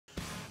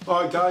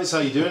Alright guys, how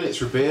you doing? It's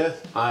Rabea.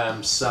 I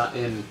am sat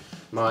in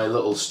my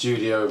little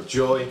studio of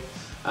joy,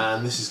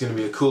 and this is going to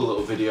be a cool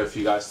little video for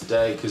you guys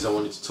today because I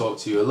wanted to talk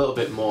to you a little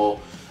bit more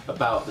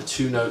about the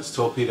TwoNotes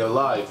Torpedo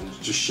Live and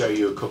just show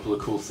you a couple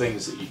of cool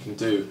things that you can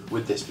do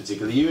with this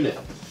particular unit.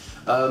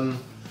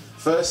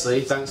 Firstly,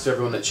 thanks to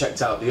everyone that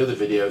checked out the other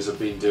videos I've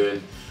been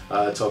doing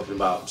talking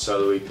about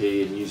solo EP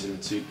and using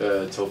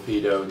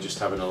Torpedo and just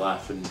having a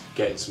laugh and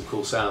getting some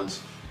cool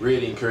sounds.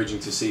 Really encouraging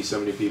to see so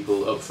many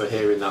people up for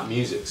hearing that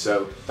music,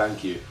 so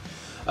thank you.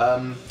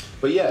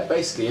 But yeah,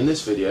 basically in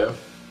this video,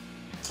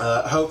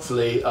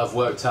 hopefully I've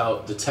worked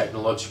out the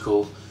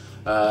technological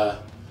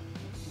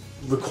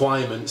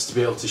requirements to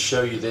be able to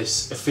show you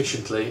this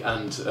efficiently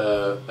and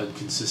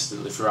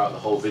consistently throughout the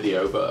whole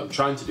video, but I'm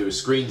trying to do a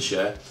screen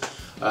share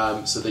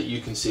so that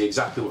you can see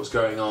exactly what's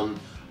going on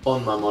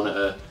my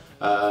monitor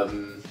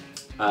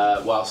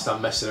whilst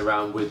I'm messing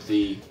around with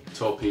the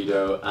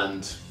Torpedo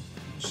and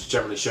just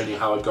generally showing you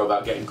how I'd go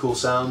about getting cool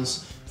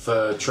sounds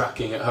for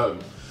tracking at home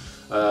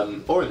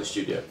or in the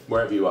studio,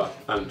 wherever you are,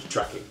 and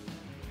tracking.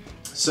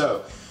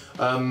 So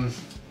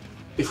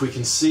if we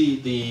can see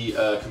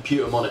the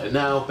computer monitor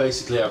now,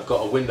 basically I've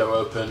got a window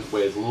open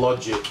with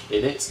Logic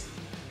in it,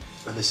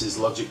 and this is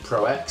Logic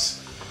Pro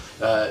X.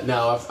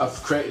 Now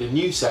I've created a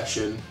new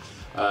session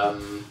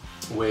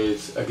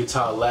with a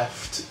guitar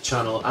left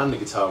channel and a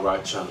guitar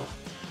right channel.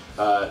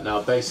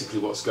 Now basically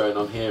what's going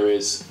on here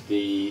is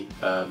the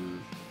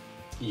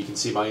you can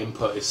see my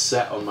input is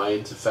set on my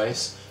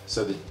interface,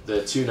 so the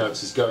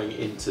TwoNotes is going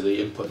into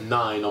the input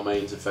 9 on my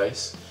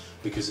interface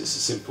because it's a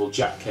simple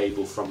jack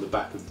cable from the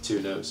back of the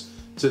TwoNotes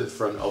to the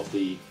front of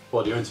the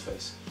audio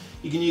interface.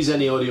 You can use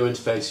any audio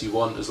interface you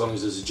want as long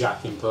as there's a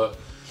jack input,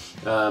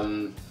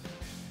 and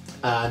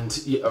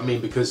I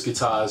mean, because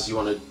guitars you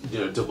want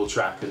to double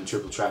track and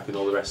triple track and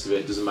all the rest of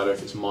it. It doesn't matter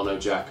if it's mono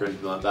jack or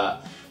anything like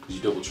that because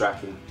you're double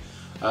tracking.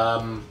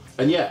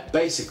 And yeah,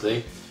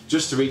 basically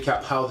just to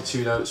recap how the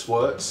TwoNotes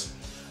works.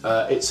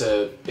 It's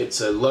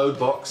a load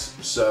box,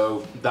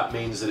 so that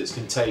means that it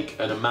can take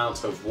an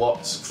amount of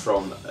watts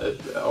from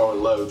or a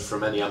load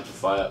from any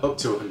amplifier up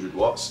to 100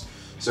 watts.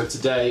 So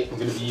today I'm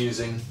going to be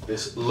using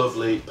this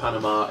lovely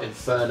Panama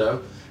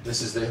Inferno.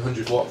 This is the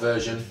 100 watt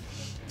version.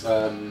 It's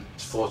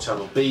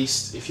 4-channel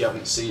beast. If you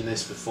haven't seen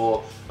this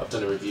before, I've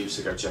done a review,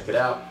 so go check it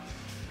out.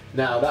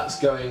 Now that's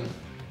going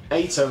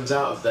 8 ohms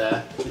out of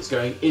there. It's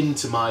going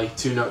into my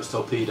TwoNotes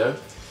Torpedo.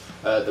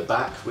 The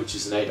back, which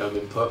is an 8 ohm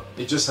input.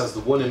 It just has the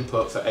one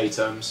input for 8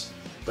 ohms,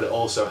 but it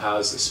also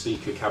has a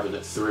speaker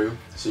cabinet through,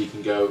 so you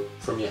can go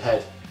from your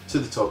head to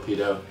the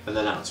Torpedo and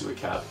then out to a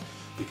cab,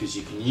 because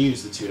you can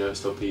use the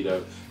TwoNotes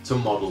Torpedo to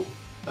model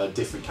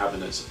different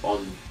cabinets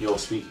on your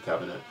speaker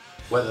cabinet,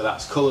 whether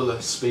that's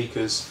colourless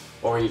speakers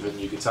or even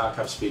your guitar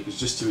cab speakers,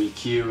 just to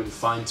EQ and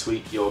fine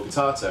tweak your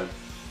guitar tone.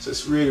 So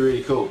it's really,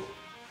 really cool.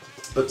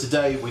 But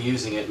today we're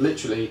using it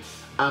literally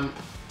amp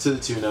to the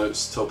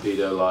TwoNotes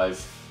Torpedo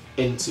Live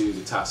into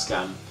the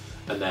Tascam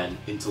and then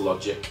into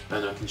Logic,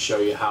 and I can show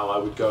you how I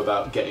would go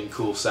about getting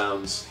cool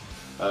sounds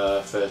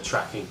for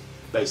tracking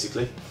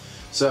basically.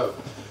 So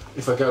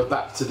if I go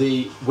back to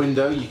the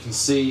window, you can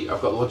see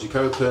I've got Logic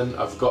open,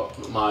 I've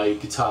got my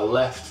guitar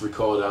left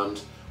record amp.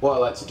 What I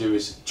like to do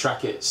is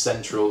track it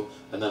central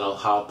and then I'll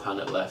hard pan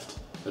it left,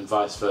 and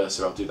vice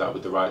versa. I'll do that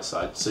with the right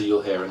side, so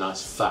you'll hear a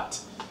nice fat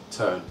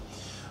tone.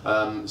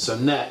 So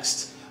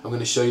next I'm going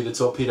to show you the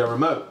Torpedo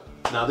remote.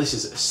 Now this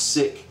is a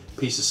sick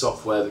piece of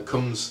software that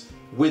comes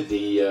with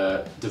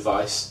the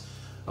device,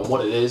 and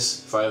what it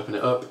is, if I open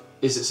it up,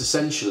 is it's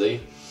essentially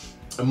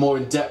a more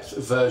in-depth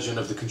version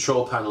of the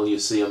control panel you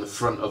see on the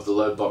front of the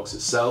load box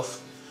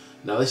itself.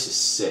 Now this is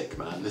sick,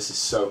 man. This is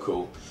so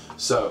cool.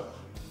 So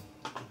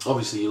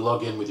obviously you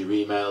log in with your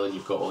email and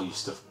you've got all your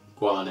stuff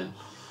going in,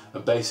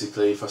 and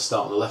basically if I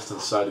start on the left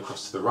hand side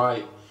across to the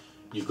right,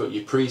 you've got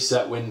your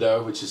preset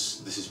window, which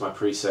is, this is my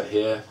preset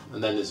here,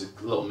 and then there's a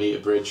little meter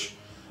bridge.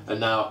 And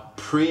now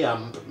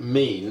preamp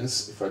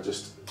means, if I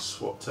just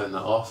turn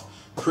that off,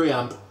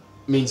 preamp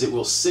means it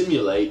will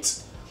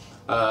simulate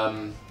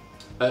a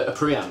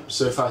preamp.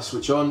 So if I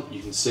switch on, you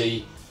can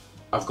see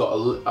I've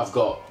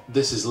got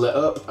this is lit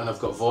up, and I've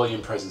got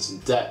volume, presence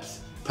and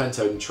depth,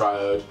 pentode and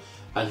triode,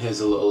 and here's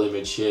a little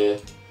image here.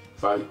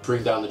 If I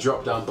bring down the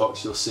drop down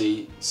box, you'll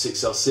see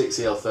 6L6,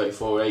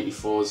 EL34,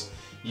 84s.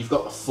 You've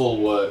got the full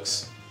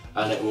works,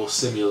 and it will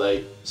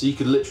simulate. So you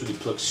could literally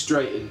plug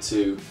straight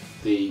into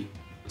the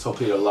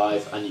Torpedo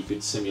Live and you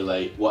could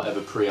simulate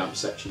whatever preamp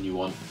section you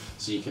want,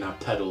 so you can have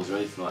pedals or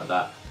anything like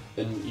that,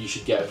 and you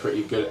should get a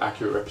pretty good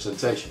accurate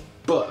representation.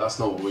 But that's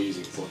not what we're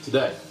using it for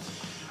today.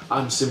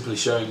 I'm simply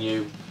showing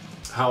you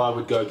how I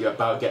would go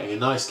about getting a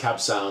nice cab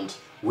sound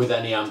with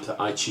any amp that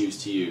I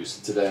choose to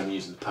use. Today I'm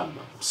using the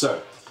Panama.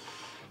 So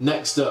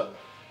next up,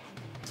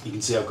 you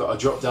can see I've got a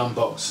drop down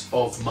box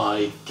of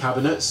my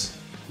cabinets.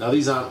 Now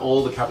these aren't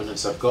all the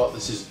cabinets I've got,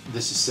 this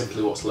is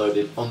simply what's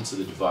loaded onto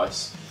the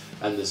device,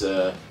 and there's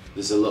a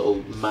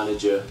little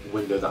manager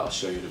window that I'll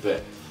show you in a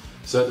bit.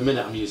 So at the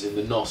minute I'm using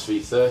the NOS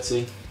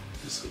V30.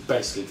 It's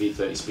basically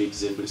V30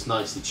 speakers in, but it's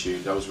nicely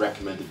tuned. I was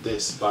recommended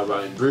this by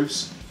Ryan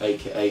Bruce,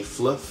 aka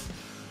Fluff.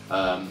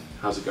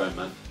 How's it going,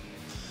 man?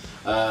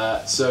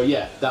 So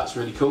yeah, that's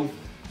really cool.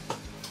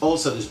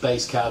 Also there's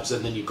bass cabs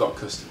and then you've got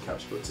custom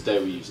cabs, but today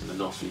we're using the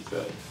NOS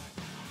V30.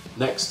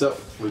 Next up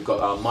we've got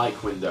our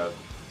mic window.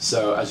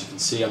 So as you can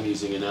see, I'm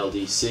using an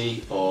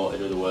LDC, or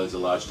in other words a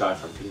large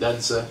diaphragm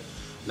condenser.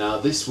 Now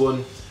this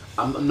one,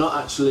 I'm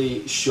not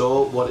actually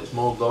sure what it's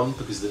modeled on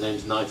because the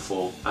name's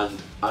Nightfall,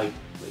 and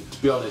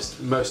to be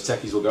honest, most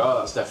techies will go, oh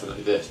that's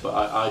definitely this, but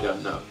I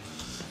don't know.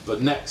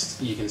 But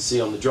next you can see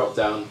on the drop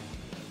down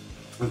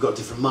we've got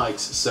different mics.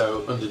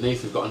 So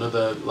underneath we've got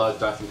another large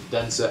diaphragm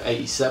condenser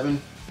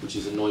 87, which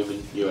is a Neumann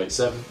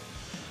U87,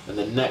 and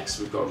then next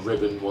we've got a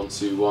ribbon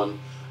 121,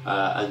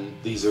 and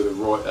these are the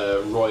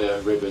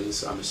Royer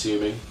ribbons, I'm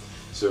assuming.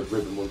 So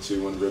ribbon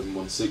 121, ribbon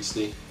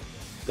 160.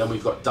 Then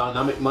we've got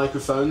dynamic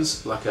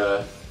microphones like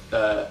a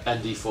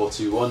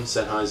ND421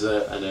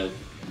 Sennheiser and a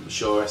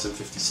Shure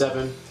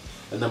SM57,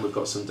 and then we've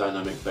got some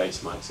dynamic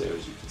bass mics here,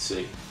 as you can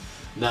see.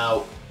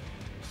 Now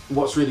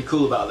what's really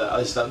cool about that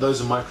is that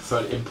those are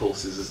microphone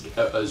impulses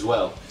as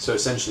well. So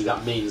essentially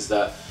that means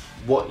that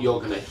what you're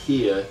going to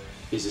hear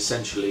is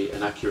essentially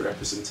an accurate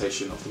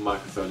representation of the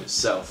microphone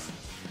itself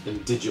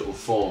in digital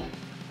form,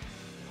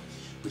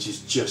 which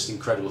is just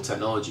incredible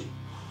technology.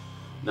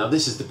 Now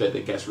this is the bit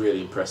that gets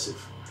really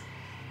impressive.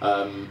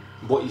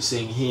 What you're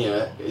seeing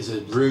here is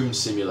a room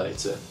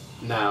simulator.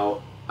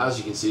 Now as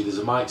you can see, there's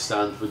a mic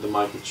stand with the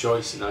mic of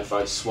choice, and if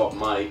I swap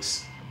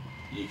mics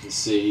you can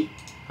see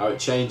how it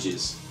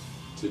changes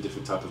to a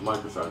different type of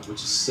microphone,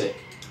 which is sick.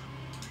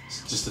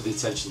 It's just the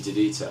attention to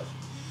detail.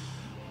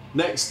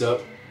 Next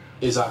up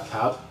is our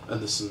cab, and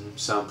there's some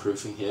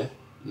soundproofing here,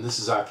 and this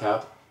is our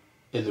cab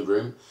in the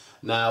room.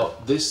 Now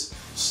this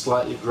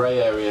slightly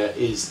grey area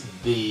is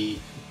the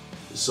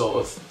sort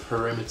of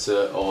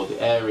perimeter, or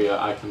the area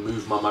I can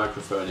move my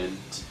microphone in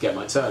to get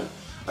my tone.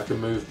 I can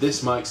move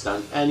this mic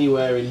stand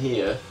anywhere in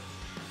here,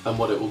 and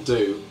what it will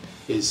do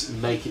is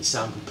make it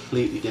sound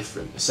completely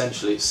different.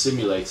 Essentially it's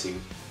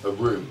simulating a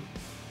room.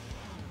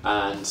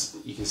 And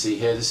you can see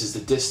here, this is the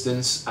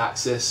distance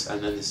axis,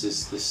 and then this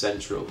is the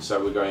central.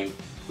 So we're going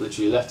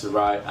literally left to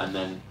right and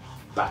then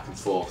back and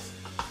forth.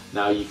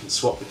 Now you can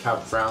swap the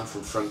cab round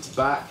from front to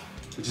back,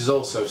 which is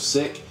also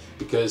sick,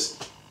 because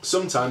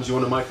sometimes you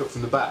want to mic up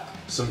from the back.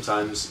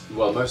 Sometimes,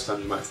 well, most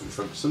times you mic from the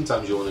front,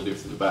 sometimes you want to do it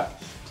from the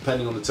back,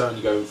 depending on the tone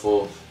you're going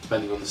for,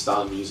 depending on the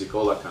style of music,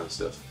 all that kind of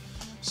stuff.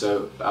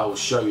 So I will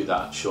show you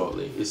that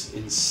shortly. It's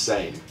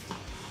insane.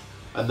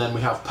 And then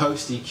we have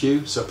post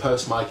EQ, so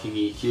post miking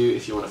EQ.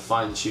 If you want to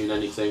fine tune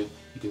anything,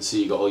 you can see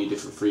you've got all your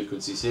different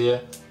frequencies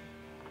here,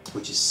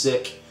 which is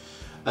sick.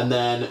 And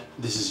then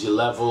this is your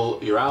level,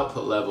 your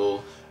output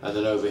level, and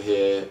then over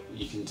here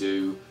you can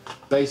do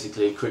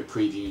basically quick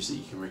previews that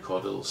you can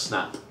record a little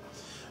snap.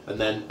 And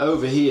then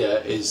over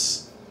here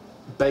is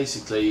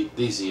basically,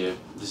 this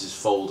is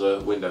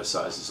folder, window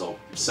size, it's all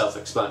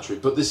self-explanatory,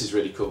 but this is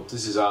really cool.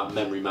 This is our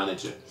memory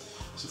manager.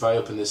 So if I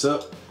open this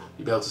up,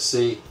 you'll be able to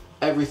see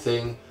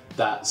everything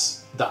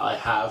that I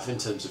have in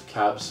terms of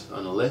cabs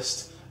on a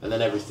list, and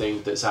then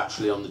everything that's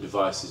actually on the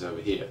devices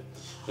over here.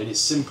 And it's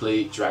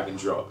simply drag and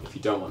drop. If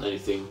you don't want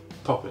anything,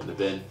 pop it in the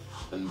bin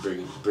and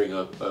bring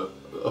a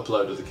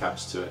upload of the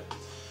cabs to it.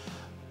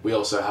 We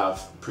also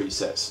have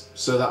presets.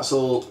 So that's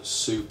all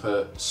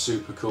super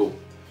cool.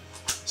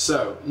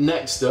 So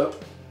next up,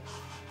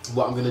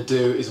 what I'm going to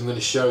do is I'm going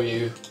to show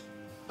you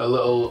a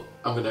little,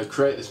 I'm going to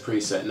create this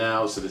preset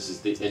now. So this is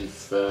the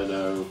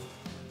Inferno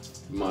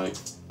Mic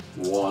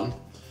 1.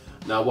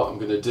 Now what I'm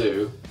going to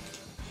do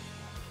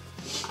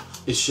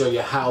is show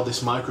you how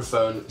this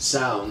microphone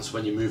sounds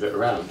when you move it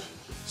around.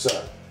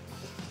 So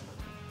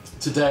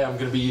today I'm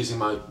going to be using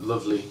my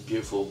lovely,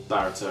 beautiful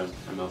baritone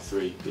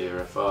ML3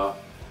 BRFR.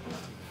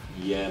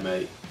 Yeah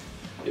mate,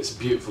 it's a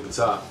beautiful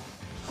guitar.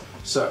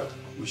 So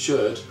we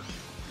should,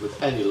 with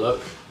any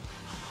luck,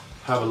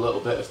 have a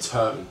little bit of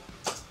tone.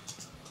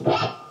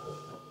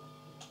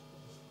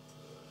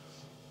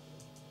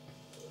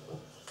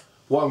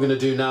 What I'm going to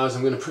do now is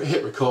I'm going to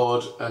hit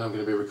record, and I'm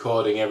going to be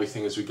recording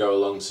everything as we go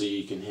along so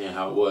you can hear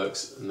how it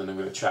works, and then I'm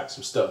going to track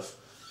some stuff.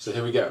 So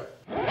here we go.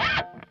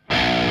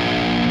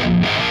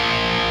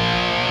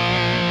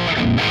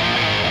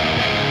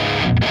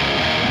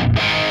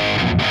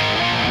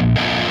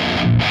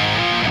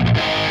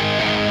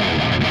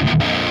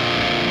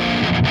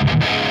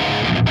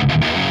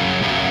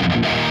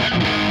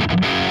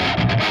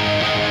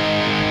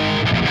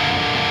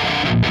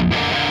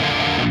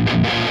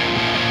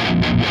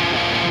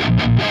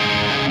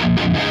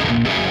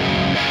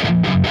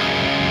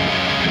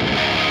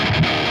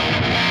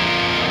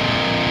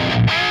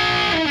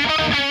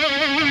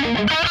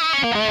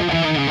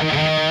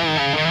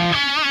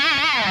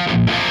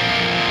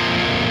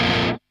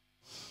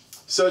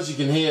 So as you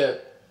can hear,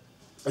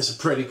 it's a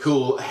pretty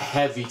cool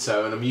heavy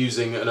tone. I'm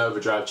using an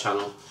overdrive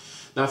channel.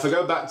 Now if I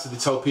go back to the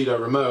Torpedo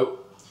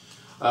remote,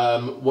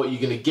 what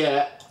you're going to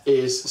get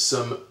is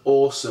some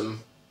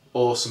awesome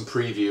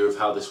preview of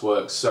how this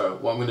works. So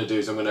what I'm going to do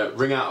is I'm going to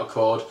ring out a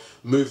chord,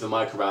 move the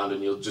mic around,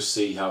 and you'll just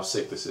see how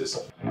sick this is.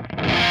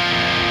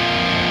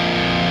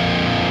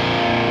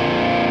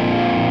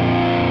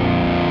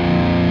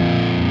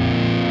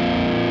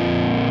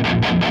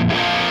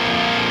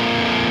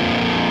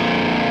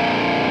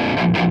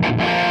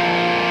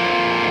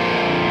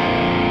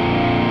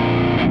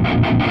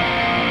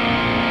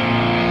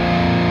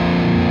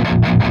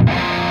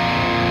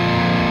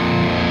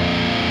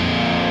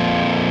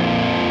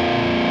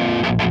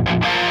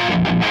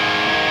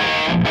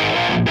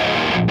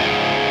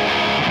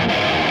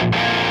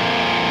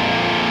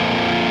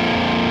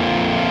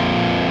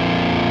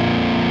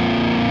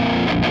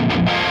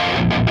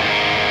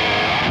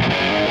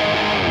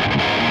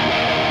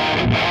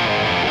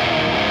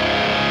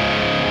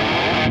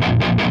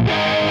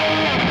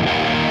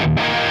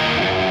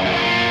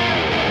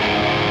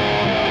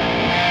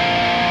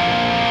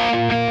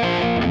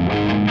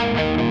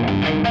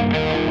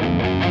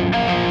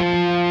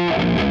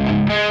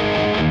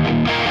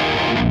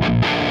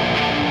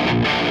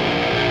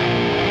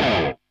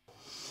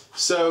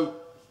 So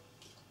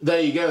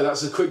there you go,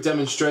 that's a quick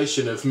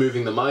demonstration of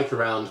moving the mic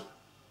around.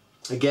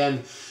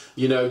 Again,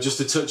 you know, just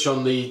to touch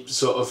on the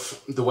sort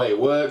of the way it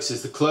works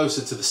is the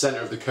closer to the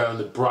center of the cone,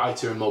 the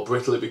brighter and more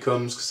brittle it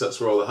becomes, because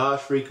that's where all the harsh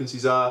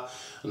frequencies are,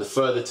 and the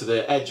further to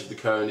the edge of the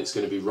cone it's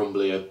going to be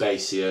rumblier,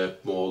 bassier,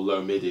 more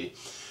low midi.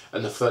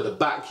 And the further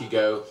back you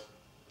go,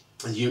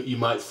 you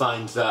might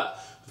find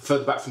that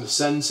further back from the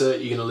center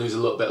you're going to lose a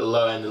little bit of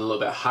low end and a little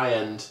bit of high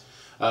end,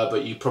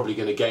 but you're probably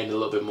going to gain a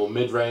little bit more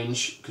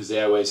mid-range because the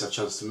airways have a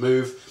chance to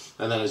move.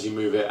 And then as you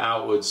move it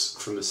outwards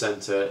from the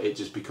center, it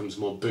just becomes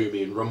more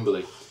boomy and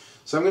rumbly.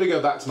 So I'm going to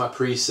go back to my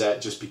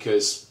preset just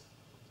because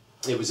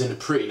it was in a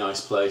pretty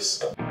nice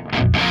place.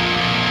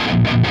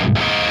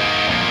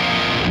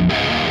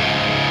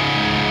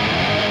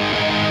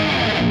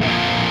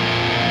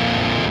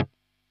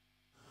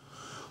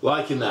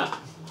 Liking that.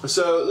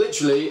 So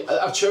literally,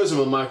 I've chosen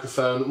my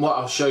microphone. What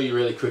I'll show you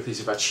really quickly is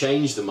if I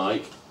change the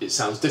mic, it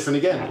sounds different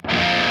again.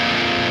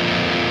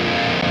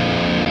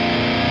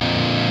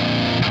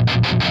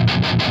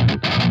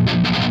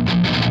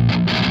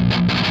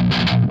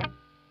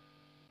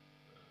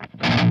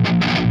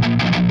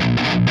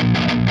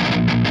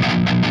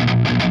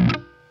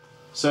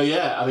 So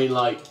yeah, I mean,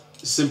 like,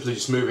 simply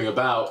just moving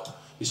about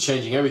is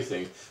changing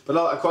everything. But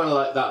I quite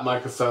like that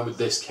microphone with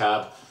this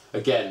cab.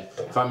 Again,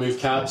 if I move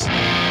cabs,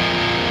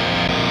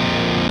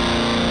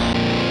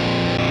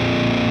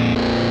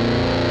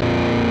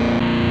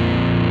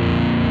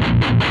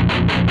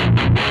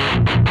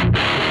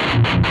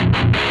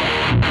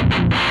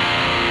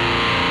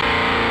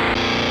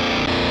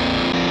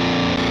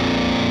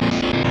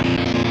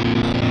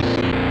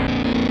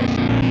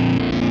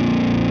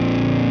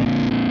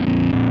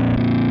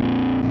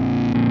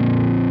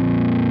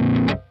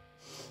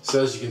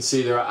 so as you can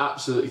see, there are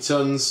absolutely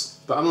tons,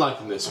 but I'm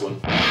liking this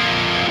one.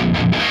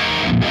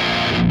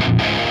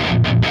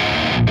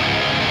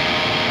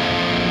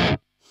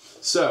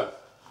 So,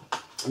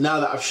 now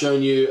that I've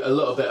shown you a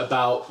little bit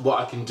about what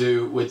I can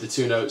do with the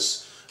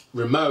TwoNotes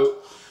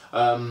remote,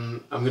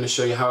 I'm going to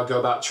show you how I go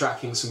about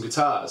tracking some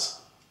guitars.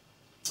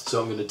 So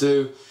what I'm going to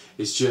do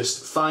is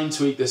just fine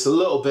tweak this a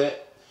little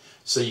bit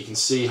so you can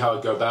see how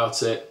I go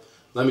about it.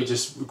 Let me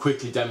just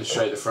quickly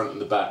demonstrate the front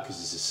and the back because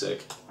this is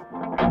sick.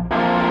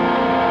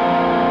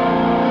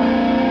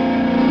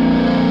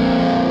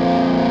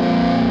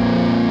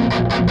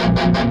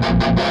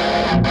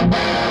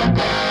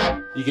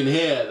 You can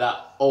hear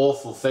that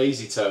awful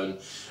phasey tone,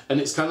 and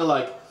it's kind of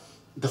like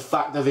the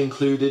fact they've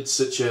included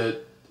such a,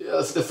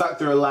 the fact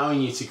they're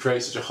allowing you to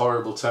create such a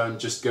horrible tone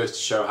just goes to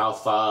show how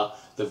far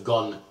they've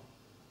gone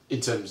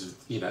in terms of,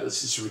 you know,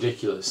 it's just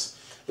ridiculous.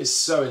 It's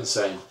so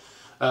insane.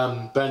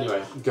 But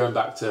anyway, going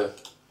back to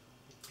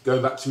my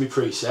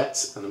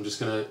presets, and I'm just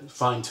going to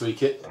fine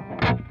tweak it.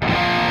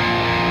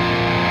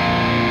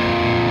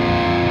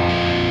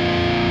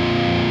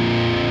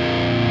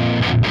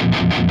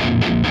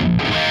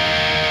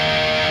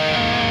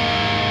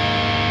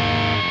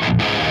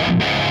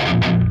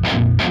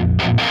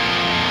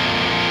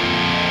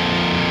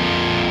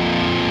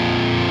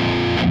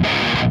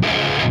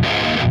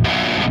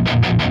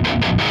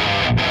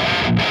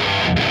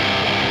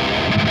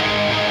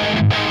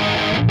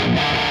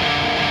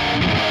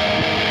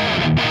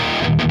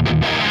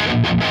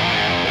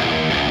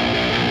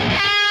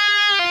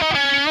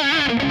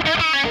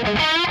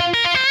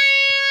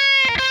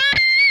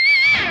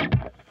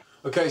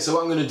 Okay, so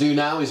what I'm going to do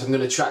now is I'm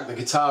going to track the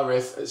guitar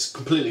riff. It's a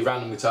completely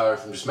random guitar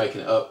riff, I'm just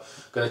making it up.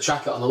 I'm going to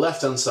track it on the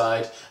left hand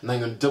side and then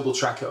I'm going to double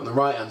track it on the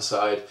right hand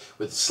side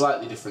with a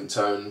slightly different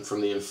tone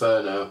from the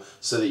Inferno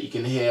so that you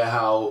can hear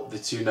how the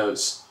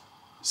TwoNotes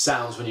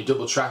sounds when you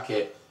double track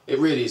it. It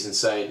really is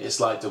insane. It's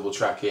like double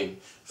tracking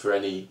for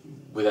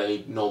with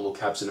any normal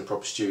cabs in a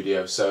proper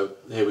studio. So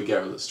here we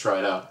go, let's try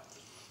it out.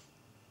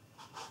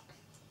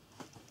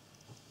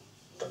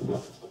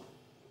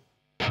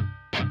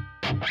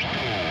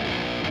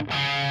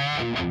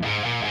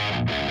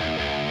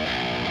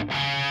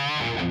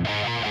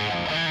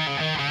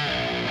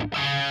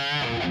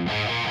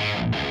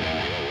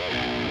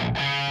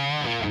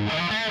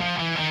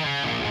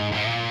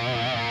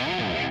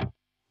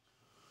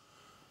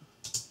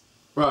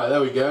 Right,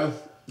 there we go.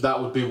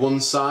 That would be one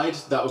side,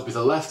 that would be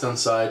the left hand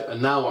side,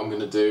 and now what I'm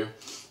going to do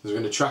is I'm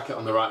going to track it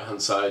on the right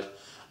hand side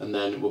and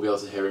then we'll be able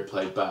to hear it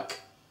played back.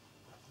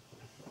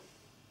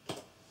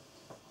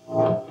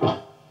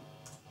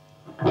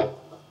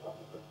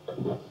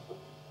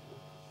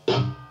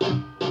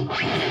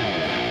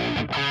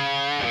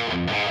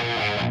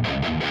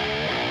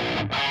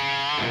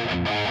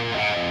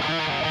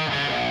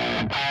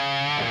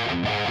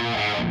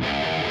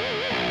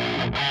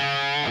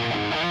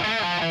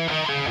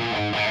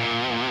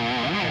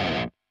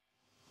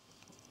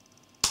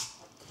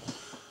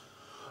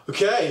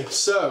 Okay,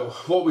 so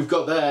what we've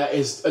got there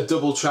is a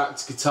double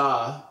tracked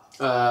guitar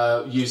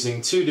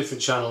using two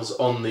different channels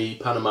on the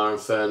Panama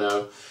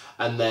Inferno,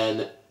 and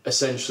then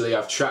essentially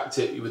I've tracked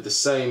it with the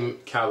same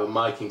cab and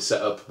miking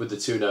setup with the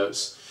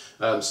TwoNotes,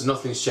 so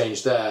nothing's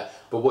changed there,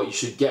 but what you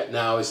should get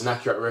now is an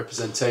accurate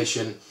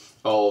representation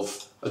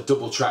of a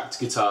double tracked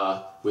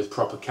guitar with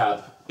proper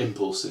cab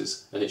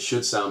impulses, and it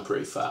should sound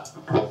pretty fat.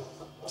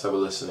 Let's have a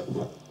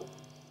listen.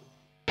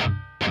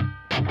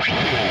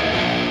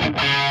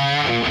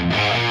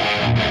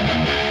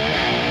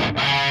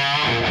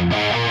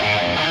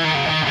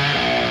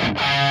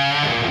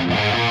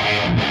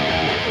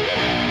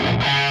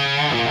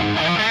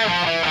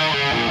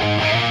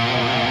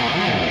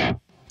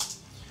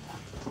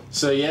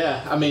 So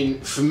yeah, I mean,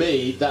 for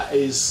me,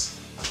 that's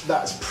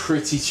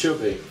pretty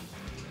chubby.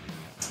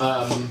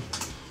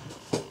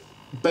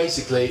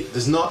 Basically,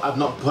 I've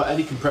not put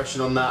any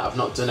compression on that. I've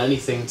not done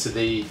anything to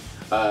the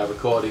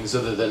recordings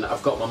other than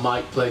I've got my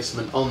mic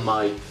placement on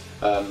my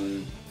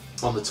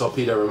on the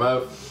Torpedo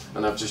remote,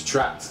 and I've just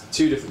tracked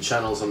 2 different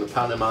channels on the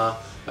Panama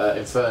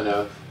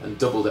Inferno and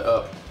doubled it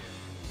up,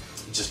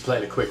 just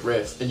playing a quick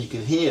riff, and you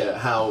can hear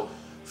how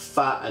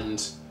fat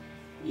and,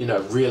 you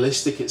know,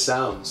 realistic it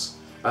sounds.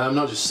 And I'm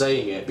not just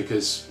saying it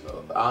because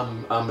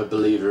I'm a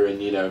believer in,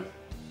 you know,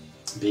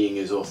 being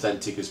as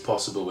authentic as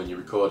possible when you're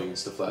recording and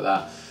stuff like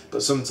that.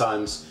 But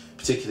sometimes,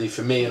 particularly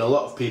for me and a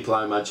lot of people,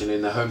 I imagine,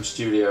 in their home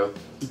studio,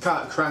 you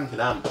can't crank an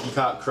amp, you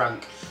can't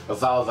crank a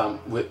valve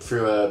amp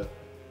through a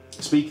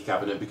speaker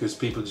cabinet because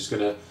people are just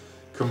going to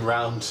come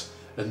around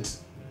and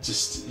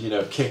just, you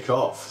know, kick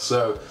off.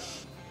 So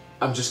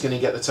I'm just going to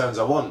get the tones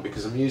I want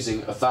because I'm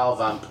using a valve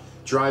amp,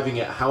 driving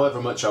it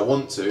however much I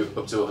want to,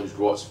 up to 100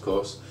 watts of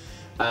course,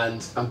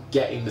 and I'm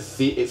getting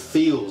it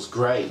feels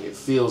great. It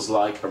feels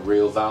like a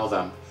real valve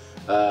amp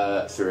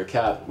through a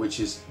cab, which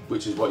is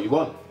what you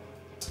want.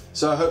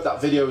 So I hope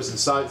that video was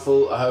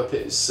insightful. I hope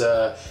it's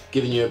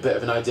given you a bit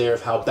of an idea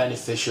of how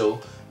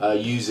beneficial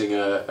using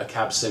a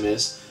cab sim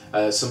is.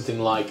 Something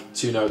like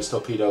TwoNotes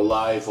Torpedo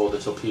Live or the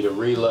Torpedo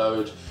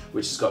Reload,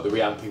 which has got the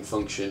reamping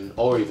function,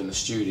 or even the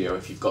Studio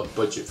if you've got the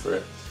budget for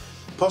it.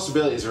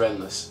 Possibilities are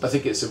endless. I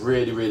think it's a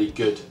really, really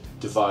good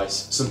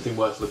device, something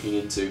worth looking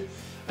into,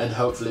 and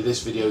hopefully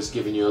this video has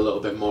given you a little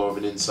bit more of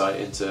an insight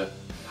into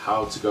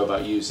how to go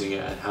about using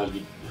it and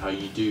how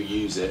you do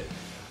use it,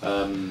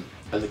 and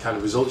the kind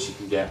of results you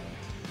can get.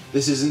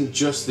 This isn't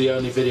just the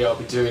only video I'll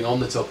be doing on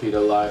the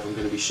Torpedo Live. I'm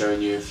going to be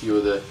showing you a few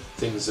of the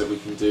things that we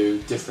can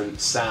do, different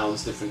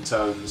sounds, different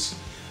tones,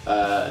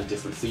 and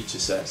different feature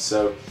sets.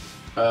 So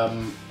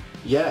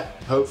yeah,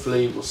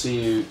 hopefully we'll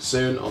see you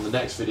soon on the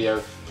next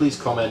video. Please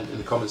comment in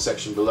the comment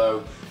section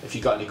below. If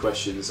you've got any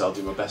questions, I'll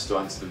do my best to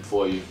answer them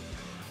for you.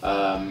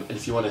 And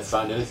if you want to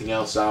find anything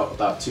else out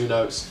about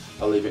TwoNotes,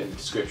 I'll leave it in the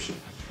description.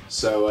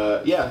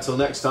 So yeah, until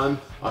next time,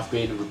 I've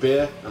been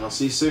Rabea, and I'll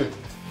see you soon.